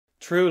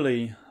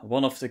Truly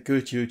one of the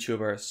good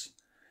YouTubers.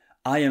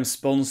 I am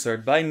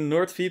sponsored by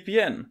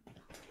NordVPN.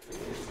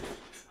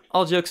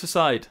 All jokes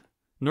aside,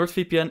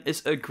 NordVPN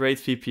is a great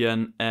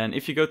VPN, and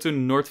if you go to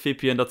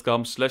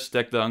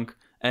nordvpn.com/techdunk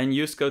and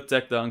use code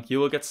techdunk, you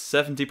will get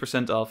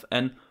 70% off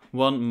and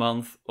 1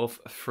 month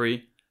of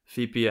free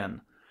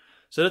VPN.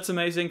 So that's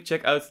amazing.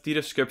 Check out the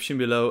description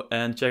below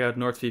and check out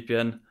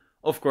NordVPN,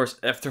 of course,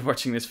 after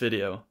watching this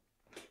video.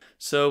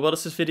 So what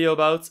is this video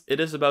about?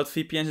 It is about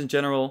VPNs in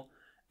general,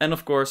 and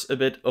of course a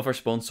bit of our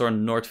sponsor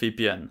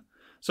NordVPN.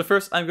 So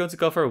first I'm going to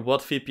cover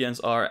what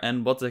VPNs are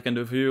and what they can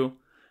do for you,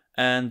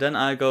 and then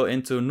I go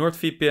into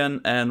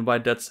NordVPN and why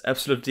that's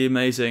absolutely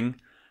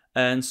amazing,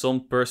 and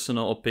some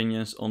personal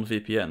opinions on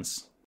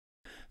VPNs.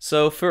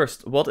 So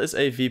first, what is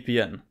a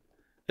VPN?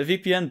 A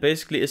VPN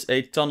basically is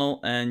a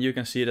tunnel, and you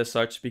can see it as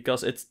such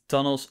because it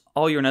tunnels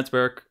all your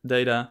network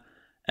data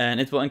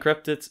and it will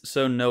encrypt it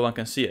so no one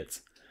can see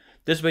it.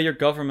 This way your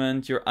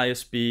government, your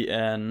ISP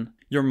and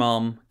your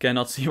mom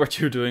cannot see what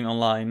you're doing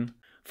online.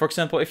 For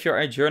example, if you're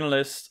a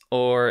journalist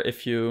or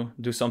if you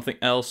do something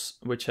else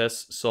which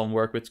has some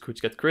work which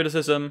could get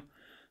criticism.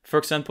 For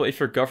example, if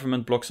your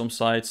government blocks some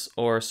sites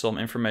or some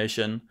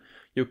information,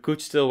 you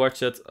could still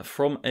watch it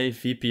from a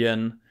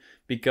VPN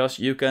because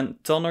you can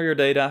tunnel your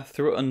data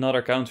through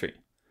another country.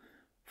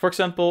 For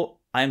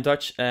example, I'm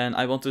Dutch and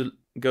I want to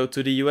go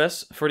to the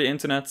US for the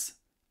internet.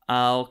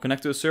 I'll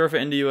connect to a server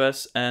in the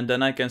US and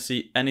then I can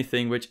see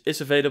anything which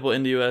is available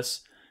in the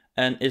US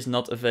and is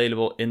not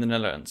available in the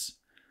Netherlands.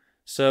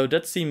 So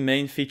that's the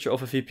main feature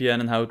of a VPN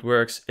and how it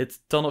works. It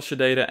tunnels your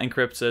data,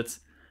 encrypts it,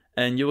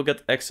 and you will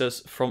get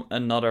access from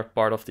another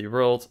part of the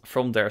world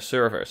from their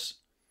servers.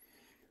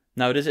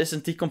 Now this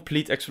isn't the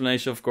complete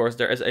explanation, of course.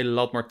 There is a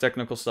lot more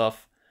technical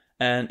stuff.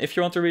 And if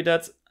you want to read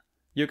that,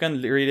 you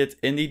can read it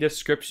in the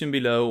description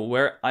below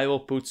where I will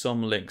put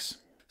some links.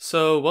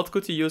 So what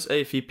could you use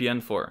a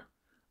VPN for?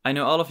 I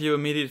know all of you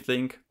immediately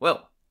think,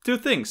 well, two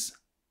things.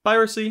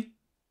 Piracy,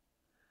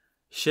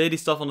 shady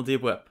stuff on the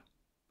deep web.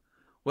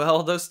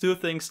 Well, those two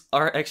things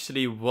are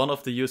actually one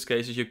of the use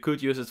cases you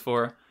could use it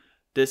for.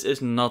 This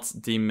is not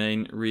the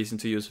main reason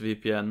to use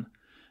VPN.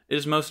 It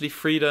is mostly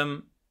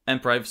freedom and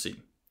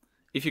privacy.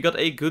 If you got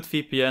a good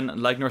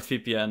VPN like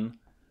NordVPN,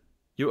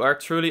 you are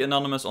truly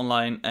anonymous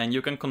online and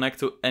you can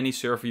connect to any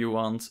server you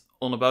want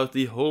on about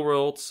the whole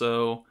world.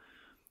 So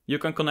you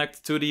can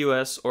connect to the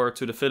US or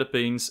to the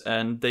Philippines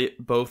and they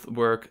both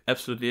work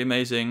absolutely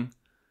amazing.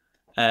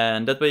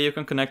 And that way you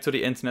can connect to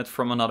the internet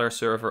from another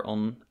server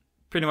on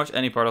pretty much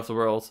any part of the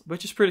world,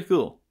 which is pretty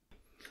cool.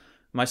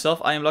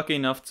 Myself, I am lucky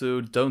enough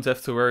to don't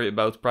have to worry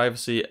about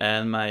privacy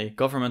and my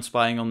government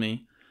spying on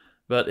me.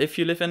 But if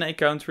you live in a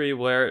country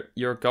where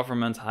your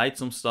government hides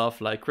some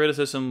stuff, like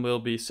criticism will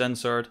be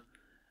censored,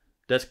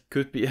 that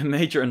could be a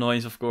major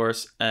annoyance, of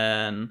course.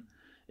 And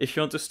if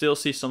you want to still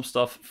see some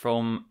stuff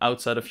from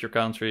outside of your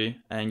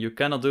country and you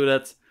cannot do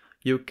that,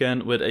 you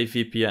can with a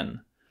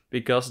VPN.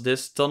 Because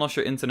this tunnels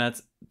your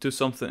internet to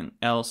something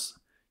else,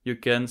 you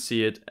can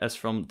see it as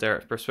from their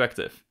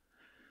perspective.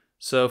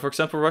 So for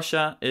example,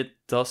 Russia, it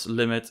does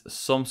limit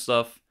some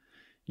stuff.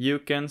 You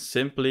can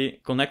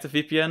simply connect a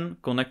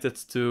VPN, connect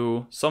it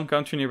to some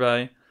country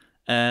nearby,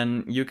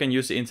 and you can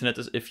use the internet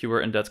as if you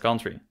were in that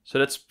country. So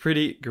that's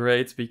pretty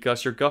great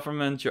because your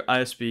government, your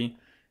ISP,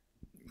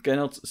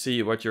 cannot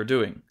see what you're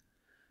doing.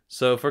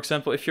 So for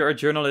example, if you're a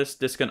journalist,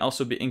 this can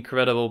also be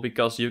incredible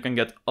because you can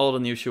get all the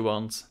news you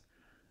want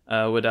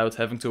without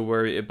having to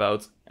worry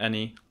about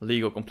any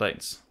legal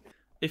complaints.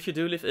 If you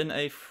do live in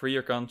a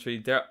freer country,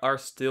 there are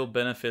still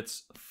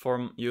benefits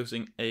from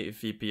using a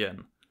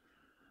VPN.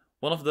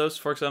 One of those,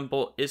 for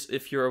example, is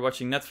if you are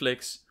watching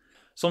Netflix.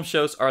 Some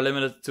shows are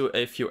limited to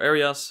a few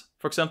areas.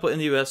 For example, in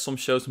the US, some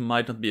shows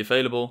might not be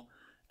available.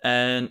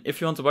 And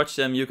if you want to watch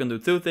them, you can do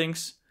two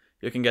things.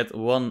 You can get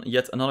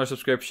yet another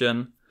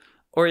subscription,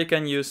 or you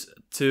can use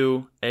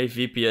a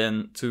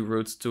VPN to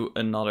route to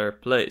another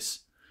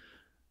place.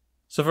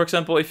 So for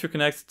example, if you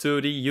connect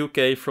to the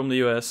UK from the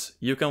US,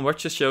 you can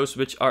watch the shows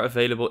which are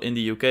available in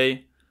the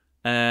UK,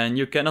 and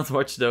you cannot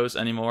watch those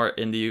anymore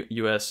in the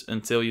US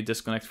until you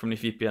disconnect from the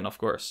VPN, of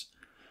course.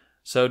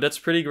 So that's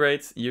pretty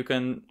great. You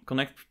can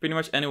connect pretty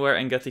much anywhere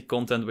and get the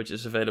content which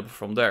is available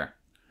from there.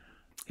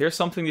 Here's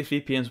something the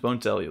VPNs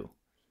won't tell you.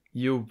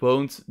 You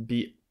won't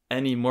be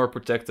any more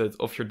protected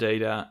of your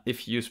data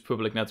if you use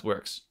public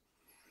networks.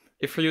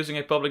 If you're using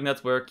a public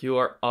network, you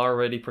are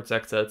already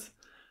protected,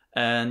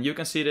 and you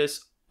can see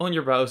this on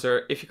your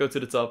browser. If you go to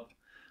the top,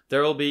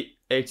 there will be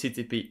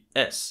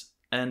HTTPS,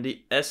 and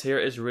the S here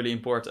is really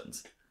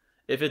important.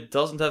 If it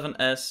doesn't have an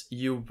S,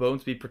 you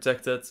won't be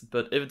protected,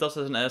 but if it does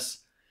have an S,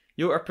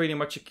 you are pretty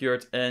much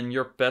secured and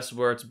your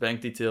passwords,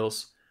 bank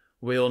details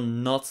will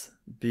not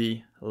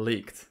be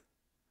leaked.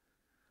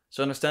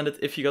 So understand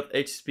that if you got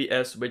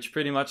HTTPS, which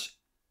pretty much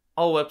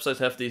all websites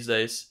have these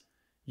days,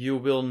 you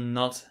will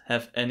not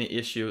have any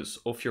issues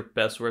of your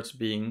passwords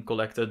being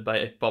collected by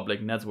a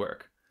public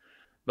network.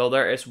 Well,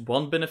 there is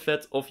one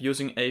benefit of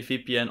using a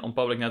VPN on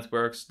public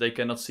networks. They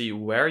cannot see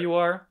where you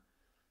are.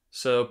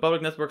 So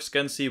public networks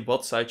can see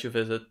what site you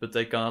visit, but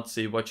they cannot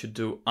see what you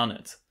do on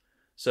it.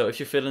 So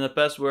if you fill in a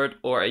password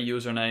or a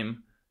username,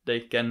 they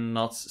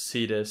cannot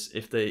see this.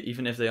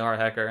 Even if they are a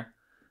hacker,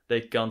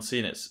 they can't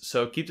see this.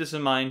 So keep this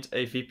in mind.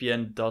 A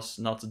VPN does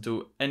not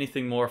do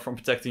anything more from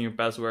protecting your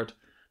password.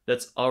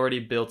 That's already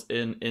built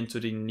into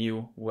the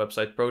new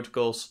website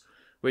protocols,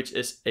 which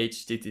is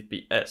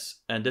HTTPS.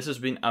 And this has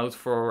been out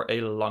for a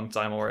long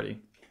time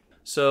already.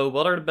 So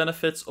what are the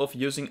benefits of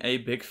using a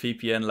big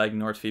VPN like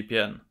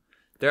NordVPN?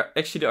 There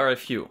actually are a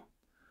few.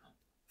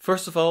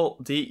 First of all,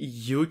 the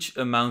huge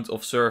amount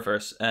of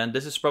servers, and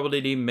this is probably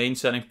the main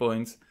selling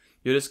point.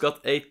 You just got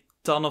a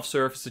ton of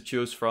servers to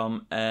choose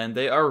from, and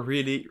they are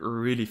really,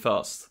 really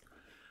fast.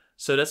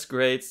 So that's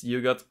great.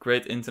 You got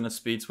great internet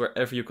speeds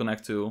wherever you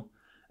connect to.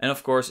 And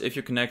of course, if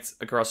you connect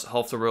across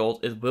half the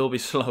world, it will be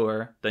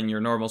slower than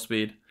your normal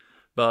speed.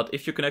 But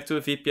if you connect to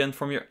a VPN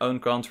from your own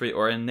country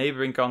or a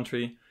neighboring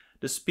country,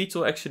 the speed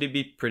will actually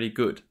be pretty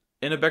good.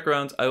 In the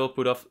background, I will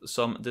put up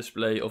some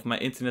display of my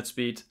internet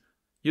speed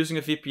using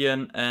a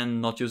VPN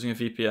and not using a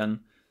VPN.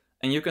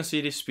 And you can see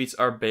these speeds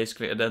are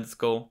basically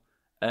identical.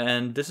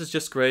 And this is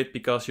just great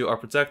because you are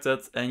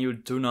protected and you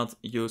do not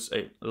use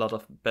a lot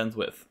of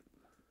bandwidth.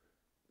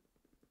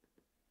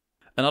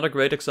 Another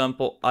great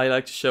example I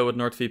like to show with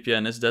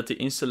NordVPN is that the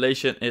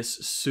installation is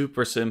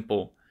super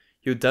simple.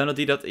 You download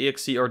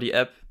the.exe or the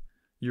app,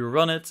 you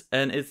run it,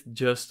 and it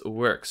just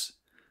works.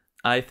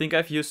 I think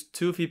I've used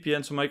 2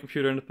 VPNs on my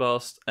computer in the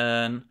past,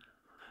 and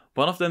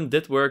one of them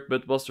did work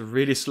but was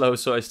really slow,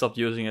 so I stopped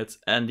using it,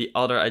 and the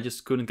other I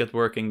just couldn't get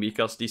working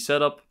because the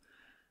setup,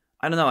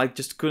 I don't know, I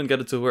just couldn't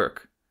get it to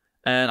work.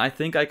 And I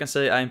think I can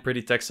say I'm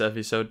pretty tech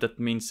savvy, so that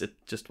means it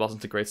just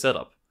wasn't a great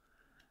setup.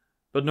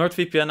 But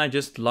NordVPN, I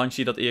just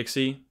launched the.exe,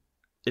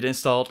 it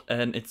installed,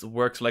 and it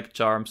works like a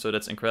charm, so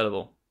that's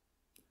incredible.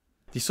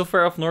 The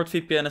software of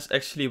NordVPN is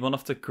actually one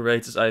of the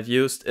greatest I've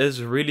used. It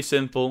is really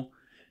simple.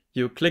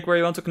 You click where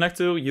you want to connect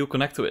to, you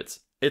connect to it.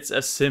 It's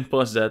as simple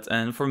as that,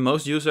 and for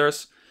most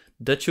users,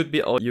 that should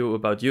be all you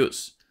about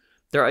use.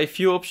 There are a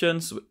few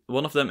options.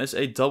 One of them is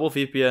a double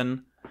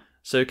VPN.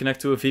 So you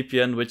connect to a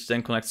VPN which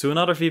then connects to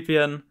another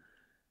VPN.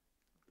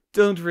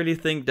 Don't really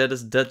think that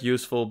is that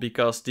useful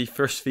because the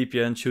first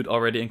VPN should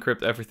already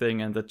encrypt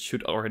everything and that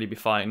should already be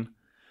fine.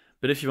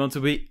 But if you want to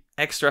be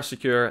extra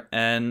secure,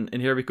 and in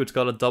here we could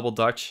call it double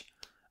Dutch,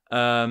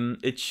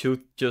 it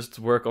should just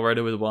work already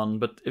with one.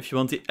 But if you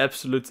want the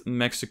absolute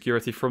max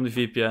security from the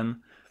VPN,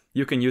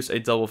 you can use a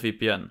double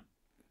VPN.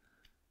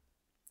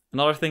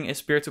 Another thing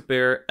is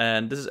peer-to-peer,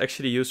 and this is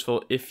actually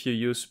useful if you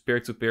use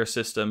peer-to-peer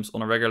systems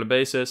on a regular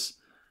basis.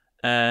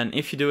 And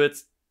if you do it,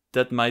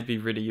 that might be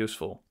really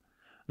useful.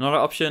 Another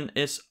option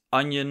is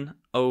Onion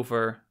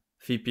over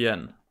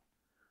VPN.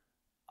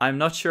 I'm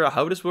not sure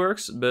how this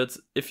works, but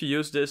if you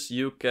use this,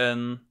 you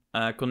can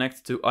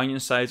connect to Onion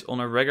sites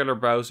on a regular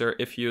browser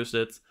if you use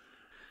it.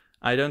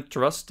 I don't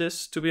trust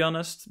this, to be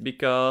honest,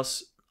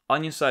 because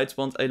Onion sites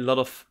want a lot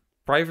of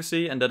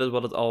privacy, and that is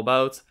what it's all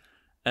about.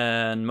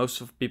 And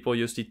most of people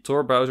use the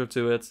Tor browser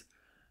to it.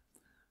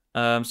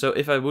 So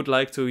if I would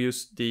like to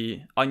use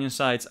the Onion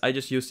sites, I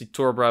just use the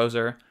Tor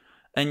browser.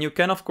 And you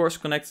can of course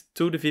connect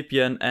to the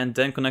VPN and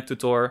then connect to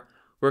Tor.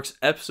 Works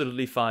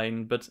absolutely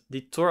fine, but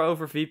the Tor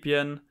over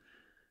VPN,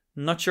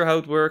 not sure how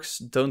it works,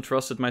 don't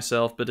trust it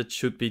myself, but it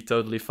should be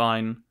totally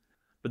fine.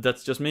 But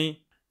that's just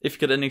me. If you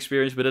get any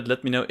experience with it,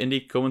 let me know in the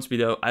comments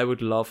below, I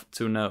would love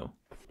to know.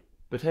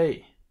 But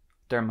hey,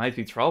 there might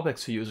be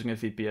drawbacks to using a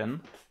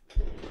VPN.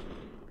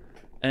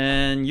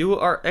 And you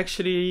are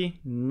actually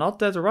not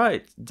that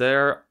right.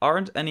 There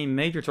aren't any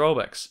major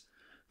drawbacks.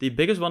 The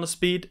biggest one is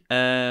speed,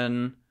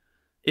 and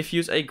if you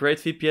use a great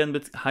VPN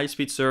with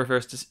high-speed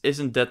servers, this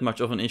isn't that much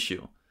of an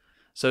issue.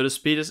 So the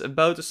speed is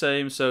about the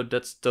same, so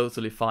that's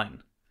totally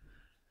fine.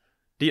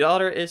 The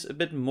other is a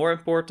bit more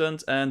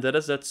important, and that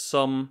is that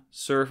some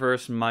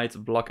servers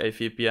might block a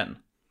VPN.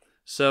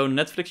 So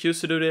Netflix used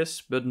to do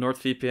this, but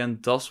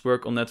NordVPN does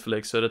work on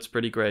Netflix, so that's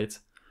pretty great.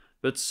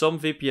 But some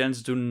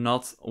VPNs do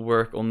not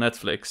work on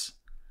Netflix.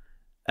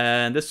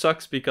 And this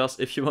sucks because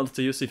if you wanted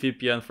to use a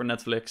VPN for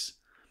Netflix,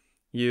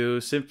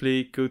 you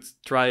simply could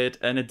try it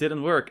and it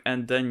didn't work,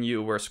 and then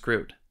you were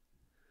screwed.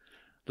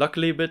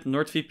 Luckily with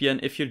NordVPN,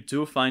 if you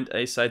do find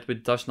a site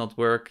which does not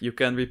work, you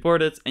can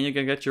report it and you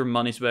can get your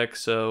monies back.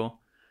 So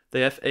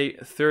they have a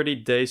 30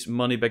 days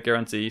money back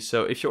guarantee.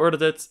 So if you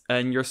ordered it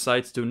and your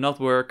sites do not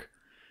work,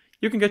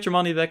 you can get your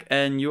money back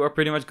and you are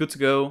pretty much good to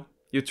go.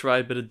 You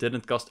tried, but it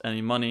didn't cost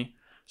any money.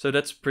 So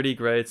that's pretty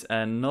great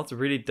and not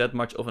really that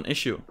much of an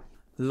issue.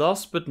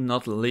 Last but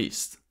not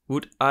least,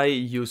 would I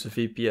use a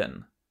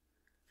VPN?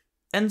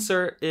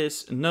 Answer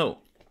is no.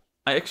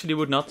 I actually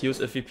would not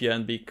use a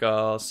VPN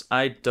because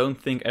I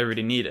don't think I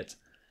really need it.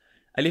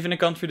 I live in a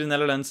country, the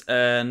Netherlands,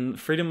 and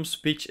freedom of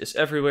speech is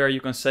everywhere. You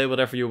can say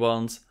whatever you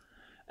want.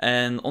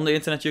 And on the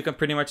internet you can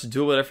pretty much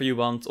do whatever you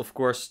want. Of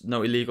course,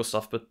 no illegal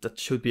stuff, but that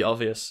should be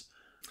obvious.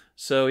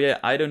 So yeah,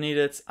 I don't need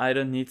it. I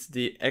don't need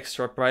the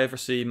extra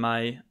privacy.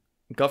 My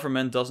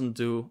government doesn't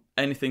do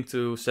anything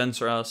to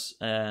censor us,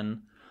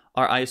 and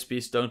our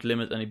ISPs don't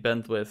limit any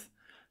bandwidth.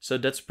 So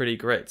that's pretty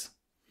great.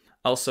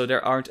 Also,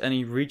 there aren't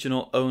any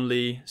regional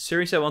only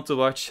series I want to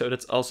watch, so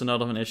that's also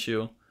not of an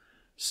issue.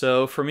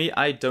 So for me,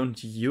 I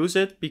don't use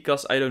it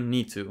because I don't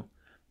need to.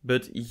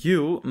 But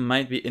you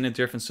might be in a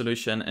different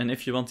solution, and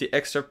if you want the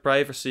extra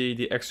privacy,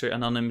 the extra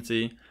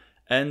anonymity,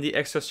 and the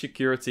extra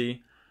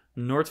security,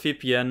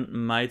 NordVPN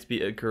might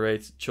be a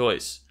great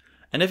choice.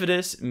 And if it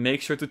is,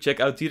 make sure to check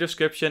out the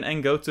description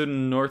and go to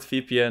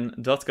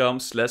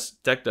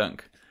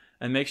nordvpn.com/techdunk.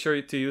 And make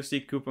sure to use the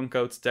coupon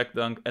code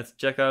TechDunk at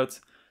checkout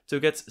to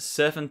get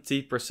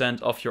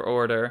 70% off your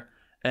order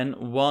and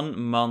 1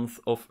 month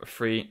of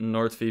free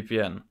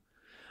NordVPN.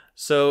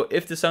 So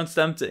if this sounds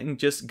tempting,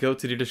 just go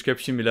to the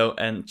description below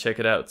and check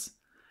it out.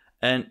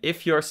 And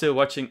if you are still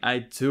watching, I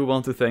do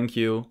want to thank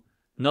you.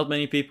 Not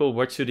many people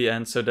watch to the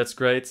end, so that's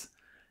great.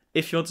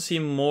 If you want to see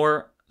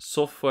more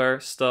software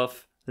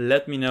stuff,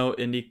 let me know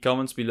in the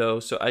comments below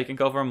so I can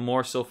cover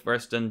more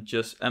softwares than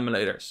just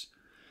emulators.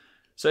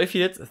 So if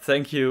you did,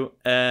 thank you,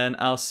 and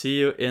I'll see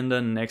you in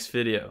the next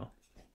video.